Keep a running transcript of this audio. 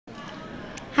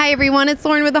Hi everyone, it's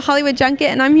Lauren with the Hollywood Junket,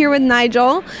 and I'm here with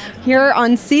Nigel here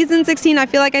on season 16. I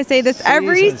feel like I say this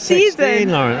every season.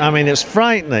 16, Lauren. I mean, it's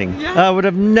frightening. Yeah. I would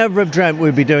have never have dreamt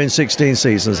we'd be doing 16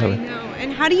 seasons. I know.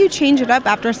 And how do you change it up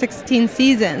after 16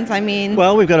 seasons? I mean,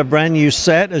 Well, we've got a brand new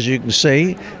set, as you can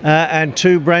see, and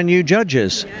two brand new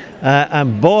judges.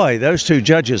 And boy, those two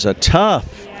judges are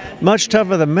tough. Much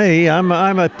tougher than me. I'm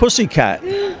a pussycat.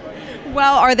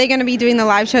 well, are they going to be doing the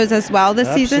live shows as well this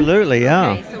season? Absolutely, yeah.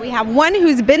 Okay, so we have one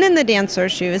who's been in the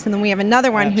dancer's shoes, and then we have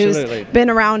another one Absolutely. who's been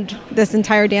around this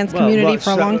entire dance community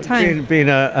for a long time. Been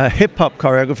a hip-hop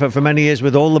choreographer for many years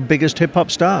with all the biggest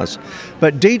hip-hop stars.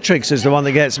 But Dietrich's is the one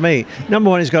that gets me. Number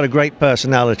one, he's got a great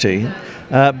personality.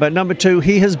 But number two,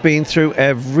 he has been through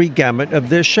every gamut of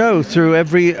this show, through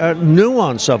every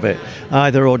nuance of it,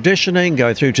 either auditioning,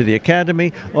 going through to the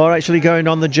academy, or actually going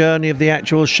on the journey of the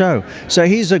actual show. So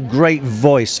he's a great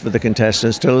voice for the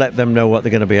contestants to let them know what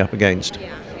they're going to be up against.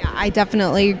 Yeah, I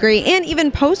definitely agree. And even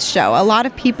post-show, a lot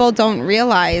of people don't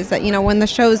realize that, you know, when the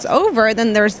show's over,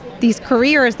 then there's these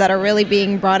careers that are really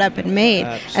being brought up and made.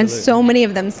 Absolutely. And so many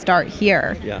of them start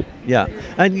here. Yeah.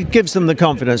 And it gives them the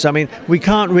confidence. I mean, we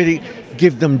can't really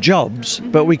give them jobs,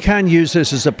 but we can use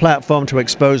this as a platform to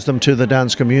expose them to the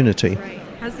dance community.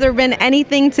 Has there been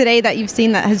anything today that you've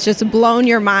seen that has just blown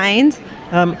your mind?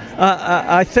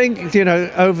 I think, you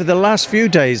know, over the last few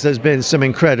days there's been some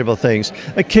incredible things.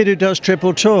 A kid who does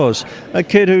triple tours, a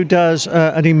kid who does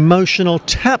an emotional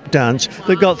tap dance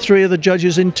that got three of the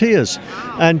judges in tears,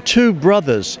 and two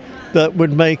brothers that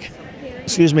would make,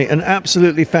 an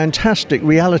absolutely fantastic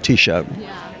reality show.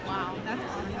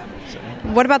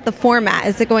 What about the format?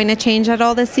 Is it going to change at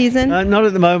all this season? Not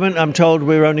at the moment. I'm told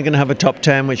we're only going to have a top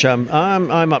 10, which I'm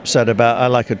upset about. I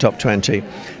like a top 20.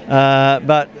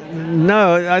 But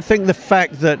no, I think the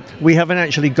fact that we haven't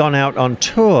actually gone out on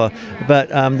tour, but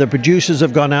the producers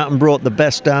have gone out and brought the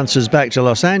best dancers back to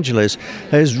Los Angeles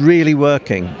is really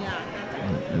working.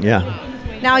 Yeah.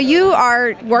 Now, you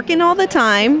are working all the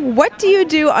time. What do you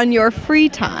do on your free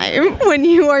time when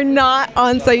you are not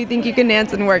on So You Think You Can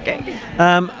Dance and working?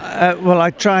 Well, I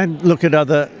try and look at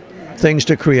other things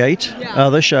to create,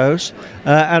 other shows,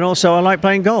 and also I like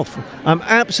playing golf. I'm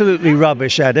absolutely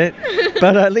rubbish at it,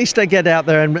 but at least I get out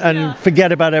there and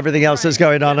forget about everything else that's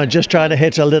going on and just try to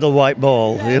hit a little white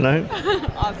ball, you know?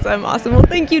 Awesome. Well,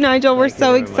 thank you, Nigel. We're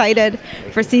so excited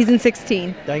for season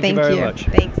 16. Thank you very much.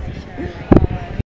 Thanks.